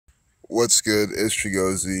What's good? It's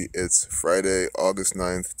Chigozy. It's Friday, August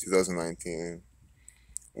 9th, 2019.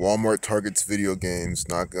 Walmart targets video games,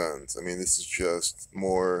 not guns. I mean, this is just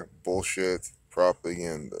more bullshit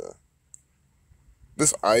propaganda.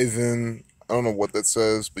 This Ivan, I don't know what that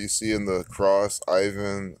says, but you see in the cross,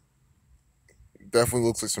 Ivan definitely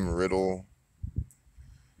looks like some riddle.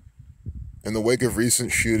 In the wake of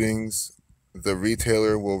recent shootings, the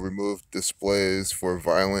retailer will remove displays for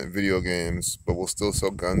violent video games, but will still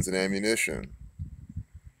sell guns and ammunition.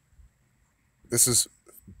 This is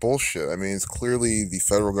bullshit. I mean, it's clearly the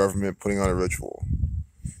federal government putting on a ritual.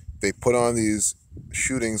 They put on these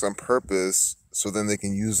shootings on purpose so then they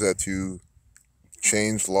can use that to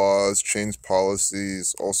change laws, change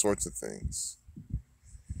policies, all sorts of things.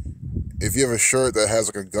 If you have a shirt that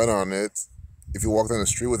has like a gun on it, if you walk down the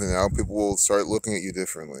street with it now, people will start looking at you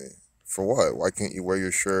differently. For what? Why can't you wear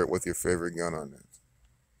your shirt with your favorite gun on it?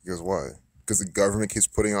 Because why? Because the government keeps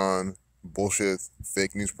putting on bullshit,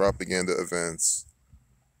 fake news propaganda events,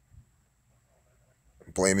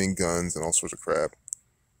 blaming guns and all sorts of crap.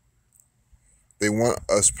 They want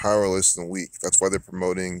us powerless and weak. That's why they're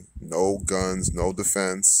promoting no guns, no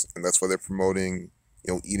defense, and that's why they're promoting,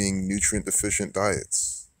 eating nutrient deficient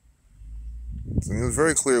diets. So it's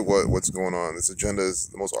very clear what's going on. This agenda is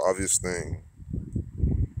the most obvious thing.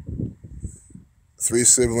 3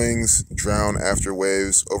 siblings drowned after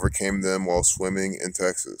waves overcame them while swimming in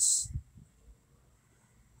Texas.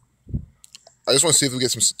 I just want to see if we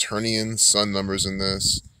get some Saturnian sun numbers in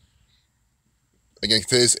this. Again,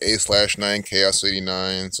 today's A/9 Chaos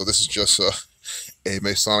 89. So this is just a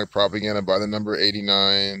Masonic propaganda by the number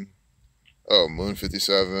 89. Oh, Moon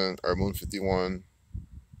 57, or Moon 51.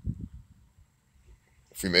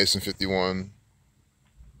 Freemason 51.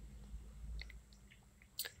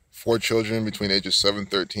 4 children between ages 7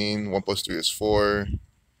 and 13. 1 plus 3 is 4.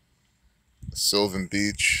 Sylvan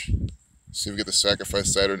Beach. See if we get the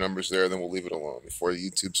sacrifice Saturn numbers there, then we'll leave it alone before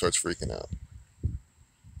YouTube starts freaking out.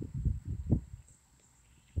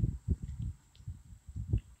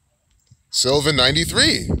 Sylvan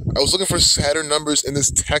 93. I was looking for Saturn numbers in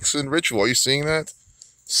this Texan ritual. Are you seeing that?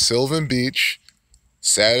 Sylvan Beach,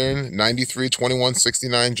 Saturn 93, 21,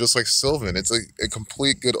 69, just like Sylvan. It's like a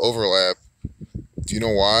complete good overlap. Do you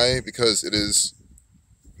know why? Because it is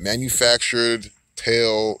manufactured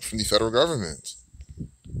tale from the federal government.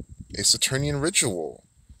 A Saturnian ritual.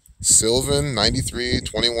 Sylvan 93,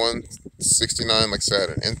 21, 69 like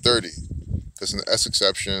Saturn, and 30. Because in the S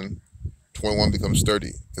exception, 21 becomes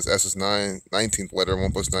 30. Because S is 19th letter,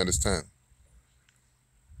 1 plus 9 is 10.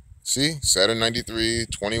 See? Saturn 93,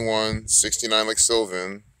 21, 69 like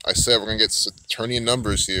Sylvan. I said we're going to get Saturnian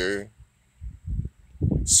numbers here.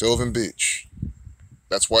 Sylvan Beach.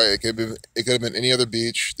 That's why it could have been any other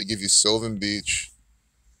beach. They give you Sylvan Beach.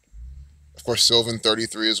 Of course, Sylvan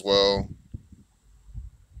 33 as well.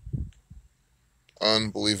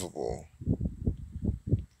 Unbelievable.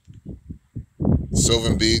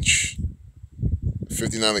 Sylvan Beach.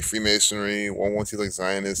 59 like Freemasonry. 112 like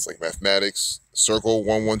Zionists, like mathematics. Circle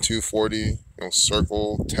 11240.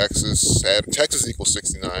 Circle, Texas. Texas equals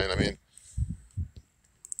 69. I mean,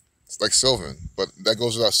 it's like Sylvan. But that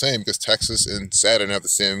goes without saying because Texas and Saturn have the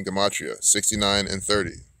same gematria. 69 and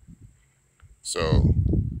 30. So...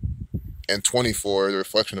 and 24, the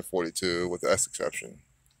reflection of 42, with the S exception.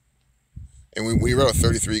 And when you roll a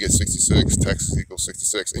 33, you get 66. Texas equals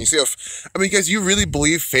 66. And you see how, guys, you really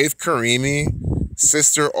believe Faith Karimi,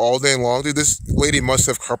 sister all day long? Dude, this lady must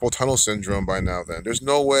have carpal tunnel syndrome by now then. There's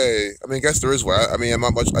no way. I guess there is way. I'm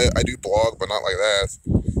not much, I do blog, but not like that.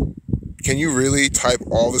 Can you really type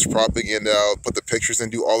all this propaganda out, put the pictures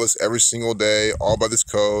in, do all this every single day, all by this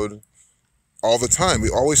code? All the time. We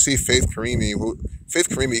always see Faith Karimi. Faith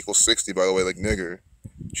Karimi equals 60, by the way, like nigger.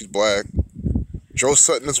 She's black. Joe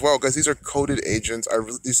Sutton as well. Guys, these are coded agents.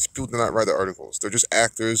 These people do not write the articles. They're just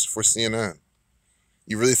actors for CNN.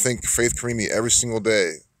 You really think Faith Karimi every single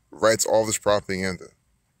day writes all this propaganda?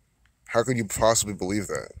 How could you possibly believe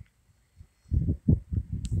that?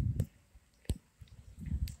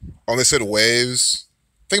 Oh, they said waves.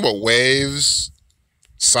 Think about waves.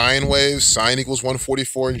 Sine waves, sine equals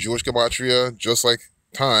 144 in Jewish gematria, just like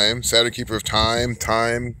time, Saturn keeper of time,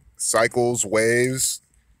 cycles, waves.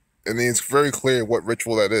 It's very clear what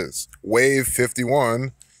ritual that is. Wave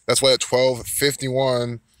 51, that's why at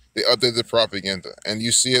 12:51, they updated the propaganda. And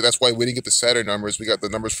you see it, that's why we didn't get the Saturn numbers, we got the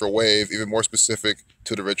numbers for wave, even more specific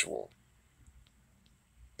to the ritual.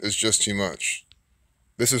 It's just too much.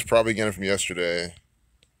 This is propaganda from yesterday.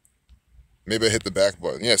 Maybe I hit the back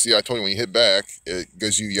button. Yeah, see, I told you when you hit back, it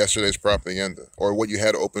gives you yesterday's propaganda or what you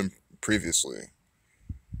had open previously.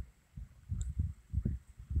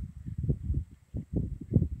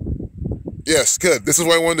 Yes, good. This is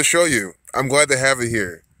what I wanted to show you. I'm glad to have it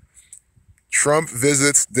here. Trump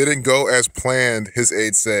visits didn't go as planned, his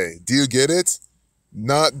aides say. Do you get it?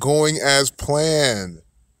 Not going as planned.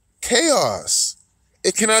 Chaos.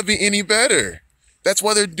 It cannot be any better. That's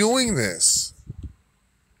why they're doing this.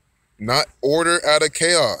 Not order out of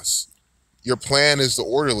chaos. Your plan is the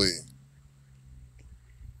orderly.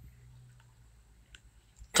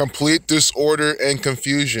 Complete disorder and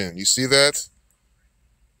confusion. You see that?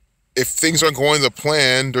 If things aren't going to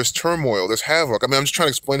plan, there's turmoil, there's havoc. I mean, I'm just trying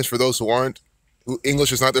to explain this for those who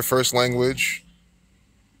English is not their first language.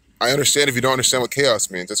 I understand if you don't understand what chaos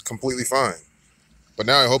means. That's completely fine. But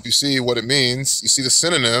now I hope you see what it means. You see the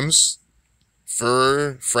synonyms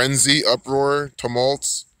for frenzy, uproar,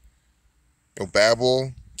 tumult,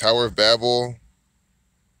 Babel, Tower of Babel.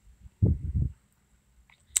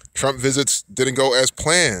 Trump visits didn't go as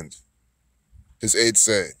planned, his aides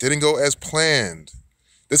say. Didn't go as planned.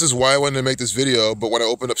 This is why I wanted to make this video, but when I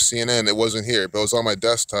opened up CNN, it wasn't here. But it was on my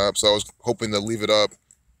desktop, so I was hoping to leave it up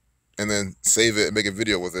and then save it and make a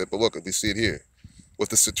video with it. But look, we see it here with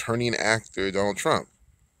the Saturnian actor, Donald Trump.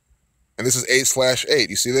 And this is 8/8.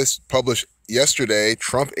 You see this? Published yesterday,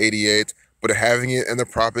 Trump 88, but having it in the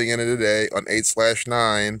propaganda today on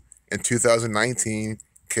 8/9 in 2019,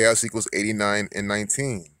 chaos equals 89 and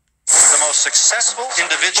 19. The most successful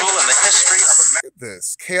individual in the history of America. Look at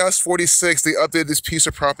this. Chaos 46, they updated this piece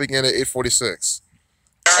of propaganda at 846.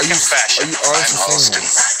 American fashion. Are you honestly saying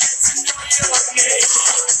this?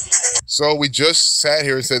 So we just sat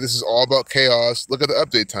here and said this is all about chaos. Look at the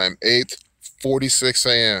update time, 8:46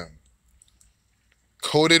 a.m.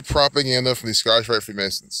 Coded propaganda from the Scottish Rite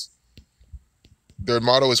Freemasons. Their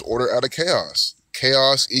motto is order out of chaos.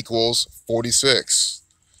 Chaos equals 46.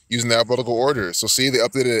 Using the alphabetical order. So see, they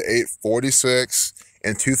updated at 8:46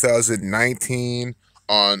 in 2019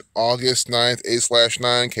 on August 9th,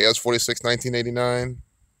 8/9, chaos 46, 1989.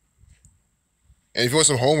 And if you want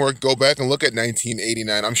some homework, go back and look at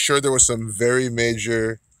 1989. I'm sure there were some very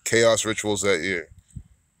major chaos rituals that year.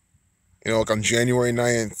 You know, like on January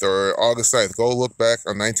 9th or August 9th, go look back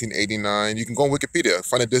on 1989. You can go on Wikipedia,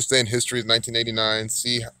 find a this day in history of 1989,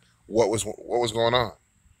 see what was going on.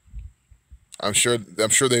 I'm sure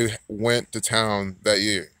they went to town that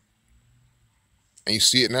year. And you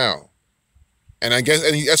see it now. And I guess,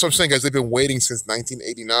 and that's what I'm saying, guys, they've been waiting since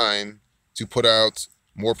 1989 to put out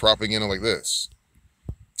more propaganda like this,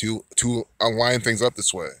 to align things up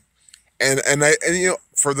this way. And you know,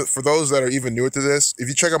 for those that are even newer to this, if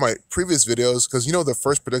you check out my previous videos, because you know the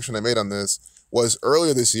first prediction I made on this was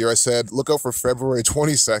earlier this year. I said, look out for February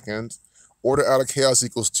 22nd, order out of chaos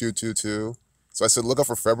equals 222. So I said, look out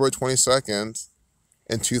for February 22nd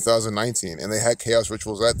in 2019. And they had chaos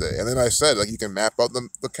rituals that day. And then I said, like, you can map out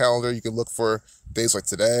the calendar. You can look for days like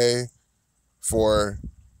today for,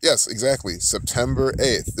 yes, exactly, September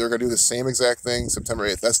 8th. They're going to do the same exact thing September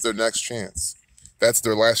 8th. That's their next chance. That's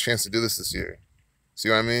their last chance to do this year. See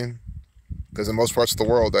what I mean? Because in most parts of the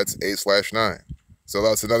world, that's 8/9. So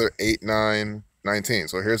that's another 8, 9, 19.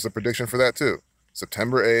 So here's the prediction for that too.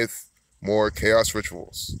 September 8th, more chaos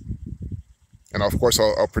rituals. And of course,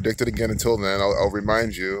 I'll predict it again until then. I'll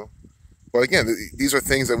remind you. But again, these are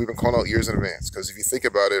things that we've been calling out years in advance. Because if you think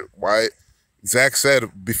about it, why Zach said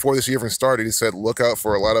before this year even started, he said, look out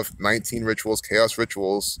for a lot of 19 rituals, chaos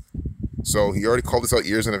rituals. So he already called this out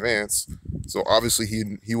years in advance. So obviously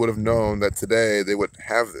he would have known that today they would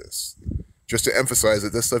have this. Just to emphasize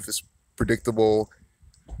that this stuff is predictable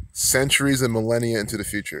centuries and millennia into the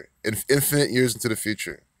future. Infinite years into the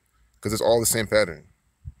future. Because it's all the same pattern.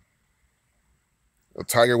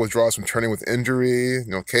 Tiger withdraws from turning with injury,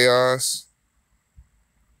 chaos.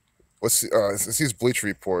 Let's see his Bleach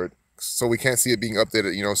report. So we can't see it being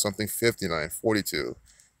updated, something 59, 42.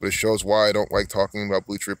 But it shows why I don't like talking about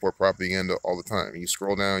Bleach report propaganda all the time. You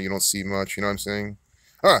scroll down, you don't see much, you know what I'm saying?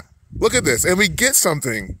 Look at this, and we get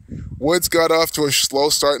something. Woods got off to a slow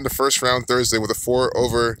start in the first round Thursday with a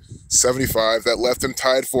 4/75 that left him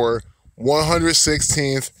tied for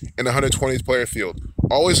 116th and 120th player field.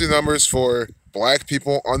 Always the numbers for black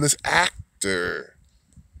people on this actor.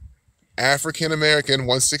 African American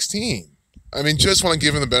 116. I mean, just when I'm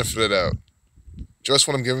giving them the benefit of the doubt. Just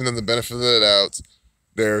when I'm giving them the benefit of the doubt,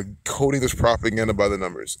 they're coding this propaganda by the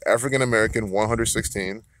numbers. African American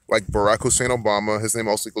 116. Like Barack Hussein Obama, his name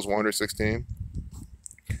also equals 116.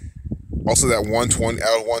 Also that 120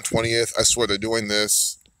 out of 120th. I swear they're doing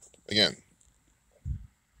this. Again.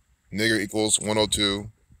 Nigger equals 102.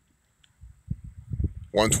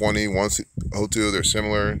 120, 102, they're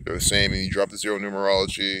similar, they're the same, and you drop the zero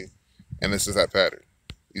numerology, and this is that pattern.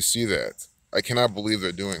 You see that. I cannot believe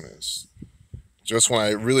they're doing this. Just when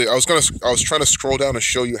I was trying to scroll down to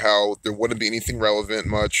show you how there wouldn't be anything relevant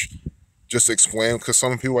much, just to explain, because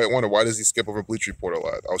some people might wonder, why does he skip over Bleach Report a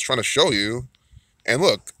lot? I was trying to show you, and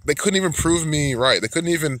look, they couldn't even prove me right. They couldn't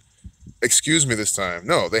even excuse me this time.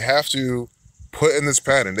 No, they have to put in this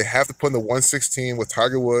pattern. They have to put in the 116 with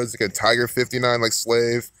Tiger Woods, again, Tiger 59 like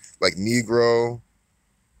Slave, like Negro,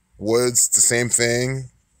 Woods, the same thing.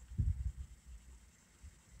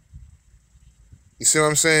 You see what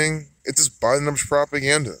I'm saying? It's just body numbers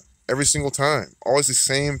propaganda every single time. Always the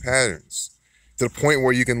same patterns, to the point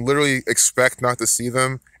where you can literally expect not to see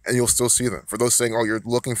them and you'll still see them. For those saying, oh, you're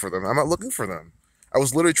looking for them. I'm not looking for them. I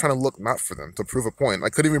was literally trying to look not for them to prove a point. I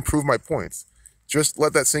couldn't even prove my point. Just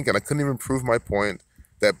let that sink in. I couldn't even prove my point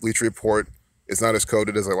that Bleach Report is not as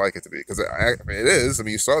coded as I like it to be. Because I mean, it is. I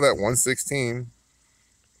mean, you saw that 116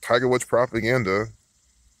 Tiger Woods propaganda.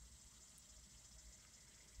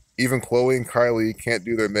 Even Chloe and Kylie can't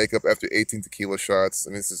do their makeup after 18 tequila shots.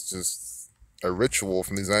 I mean, this is just a ritual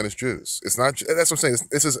from the Zionist Jews. It's not. That's what I'm saying.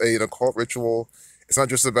 This is an occult ritual. It's not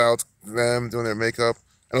just about them doing their makeup.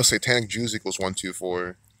 I know Satanic Jews equals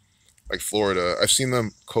 124, like Florida. I've seen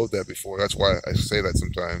them code that before. That's why I say that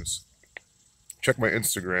sometimes. Check my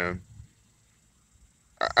Instagram.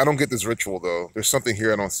 I don't get this ritual though. There's something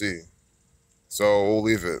here I don't see. So we'll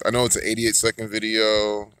leave it. I know it's an 88-second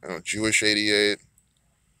video. I know Jewish 88.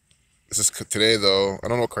 This is today though. I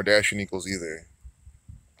don't know what Kardashian equals either.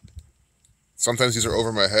 Sometimes these are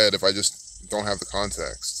over my head if I just don't have the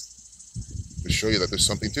context to show you that there's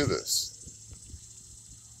something to this.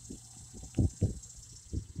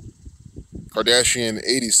 Kardashian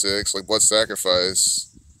 86, like blood sacrifice.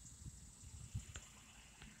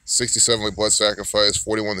 67, like blood sacrifice.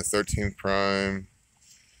 41, the 13th prime.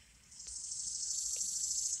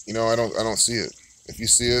 You know, I don't see it. If you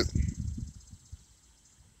see it,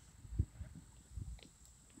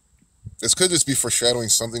 this could just be foreshadowing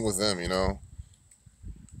something with them, you know.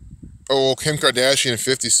 Oh, well, Kim Kardashian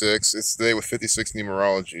 56. It's today with 56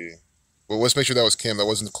 numerology. But let's make sure that was Kim. That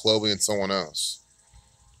wasn't Chloe and someone else.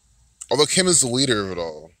 Although Kim is the leader of it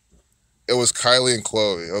all. It was Kylie and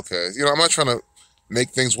Chloe. Okay. You know, I'm not trying to make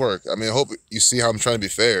things work. I mean, I hope you see how I'm trying to be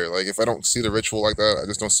fair. Like, if I don't see the ritual like that, I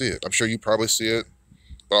just don't see it. I'm sure you probably see it.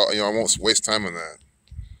 But, you know, I won't waste time on that.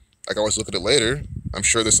 I can always look at it later. I'm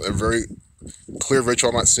sure there's a very clear ritual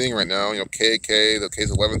I'm not seeing right now. You know, KK, the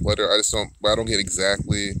K's 11th letter. I don't get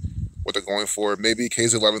exactly what they're going for. Maybe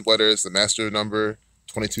K's 11th letter is the master number.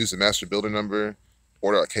 22 is the master builder number.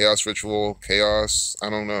 Order chaos ritual, chaos. I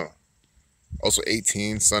don't know. Also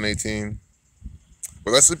 18, Sun 18.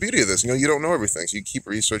 But that's the beauty of this. You know, you don't know everything. So you keep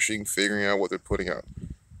researching, figuring out what they're putting out. You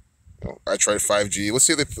know, I tried 5G. Let's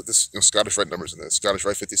see if they put this, you know, Scottish Rite numbers in this. Scottish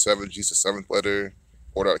Rite 57, G's the 7th letter.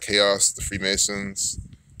 Order out of chaos, the Freemasons.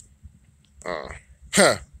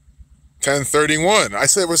 1031. I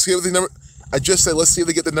said, let's see what the number. I just said, let's see if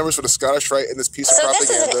they get the numbers for the Scottish Rite in this piece of propaganda.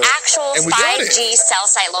 So this is an actual 5G cell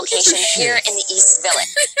site location here in the East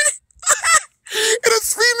Village. In a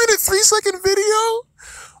 3-minute, 3-second video?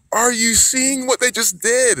 Are you seeing what they just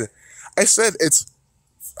did? I said it's...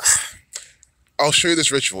 I'll show you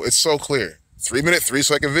this ritual. It's so clear. 3-minute,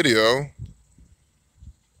 3-second video.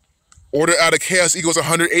 Order out of chaos equals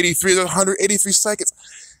 183. There's 183 seconds.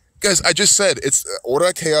 Guys, I just said it's Order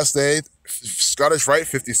out of Chaos Day, Scottish Rite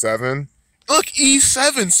 57. Look,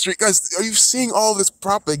 E7 Street. Guys, are you seeing all this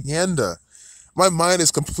propaganda? My mind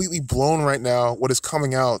is completely blown right now what is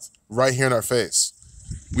coming out right here in our face.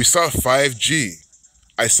 We saw 5G.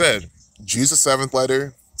 I said, G's the 7th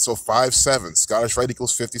letter, so 5-7. Scottish Rite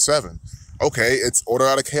equals 57. Okay, it's Order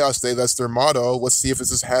out of Chaos Day. That's their motto. Let's see if it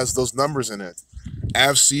just has those numbers in it.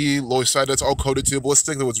 AVC, Loiside, that's all coded to, but let's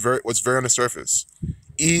think of what's very on the surface.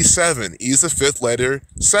 E7, E is the 5th letter,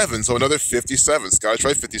 7, so another 57. Scottish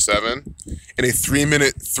Rite 57. In a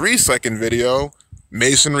 3-minute, 3-second video,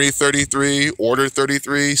 Masonry 33, Order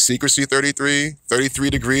 33, Secrecy 33, 33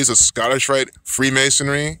 degrees of Scottish Rite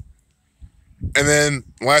Freemasonry. And then,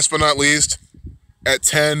 last but not least, at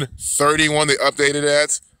 10:31, they updated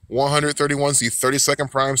at 131, the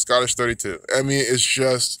 32nd prime, Scottish 32. I mean, it's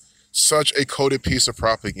just such a coded piece of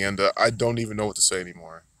propaganda. I don't even know what to say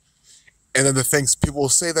anymore. And then the things people will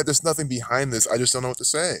say that there's nothing behind this. I just don't know what to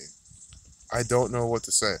say. I don't know what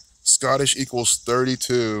to say. Scottish equals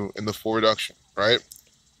 32 in the full reduction, right?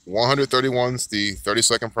 131's the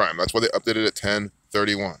 32nd prime. That's why they updated at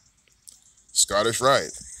 10:31. Scottish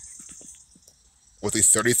Rite with the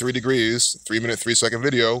 33 degrees, 3-minute, 3-second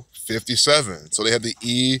video, 57. So they had the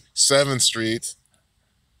E7 Street,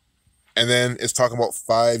 and then it's talking about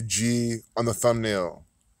 5G on the thumbnail.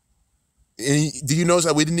 And do you notice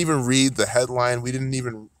that we didn't even read the headline? We didn't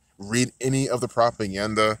even read any of the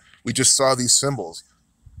propaganda. We just saw these symbols.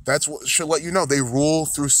 That's what should let you know. They rule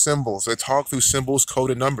through symbols. They talk through symbols, code,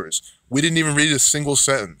 and numbers. We didn't even read a single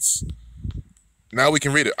sentence. Now we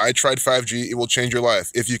can read it. I tried 5G. It will change your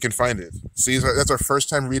life if you can find it. See, that's our first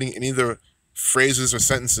time reading any of the phrases or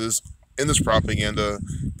sentences in this propaganda.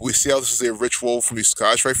 We see how this is a ritual from the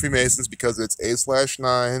Scottish Rite Freemasons because it's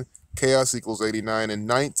A/9, chaos equals 89, and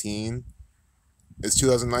 19 is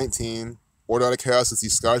 2019. Order out of chaos is the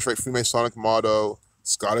Scottish Rite Freemasonic motto.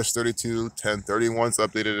 Scottish 32, 1031 is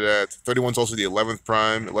updated at 31 is also the 11th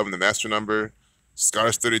prime, 11 the master number.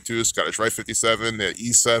 Scottish 32, Scottish Rite 57, the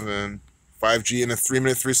E7, 5G in a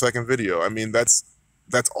 3-minute, 3-second video. I mean, that's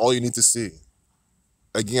all you need to see.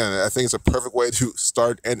 Again, I think it's a perfect way to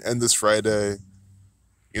start and end this Friday.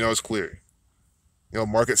 It's clear.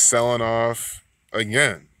 Market selling off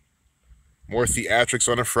again. More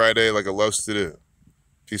theatrics on a Friday like it loves to do.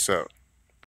 Peace out.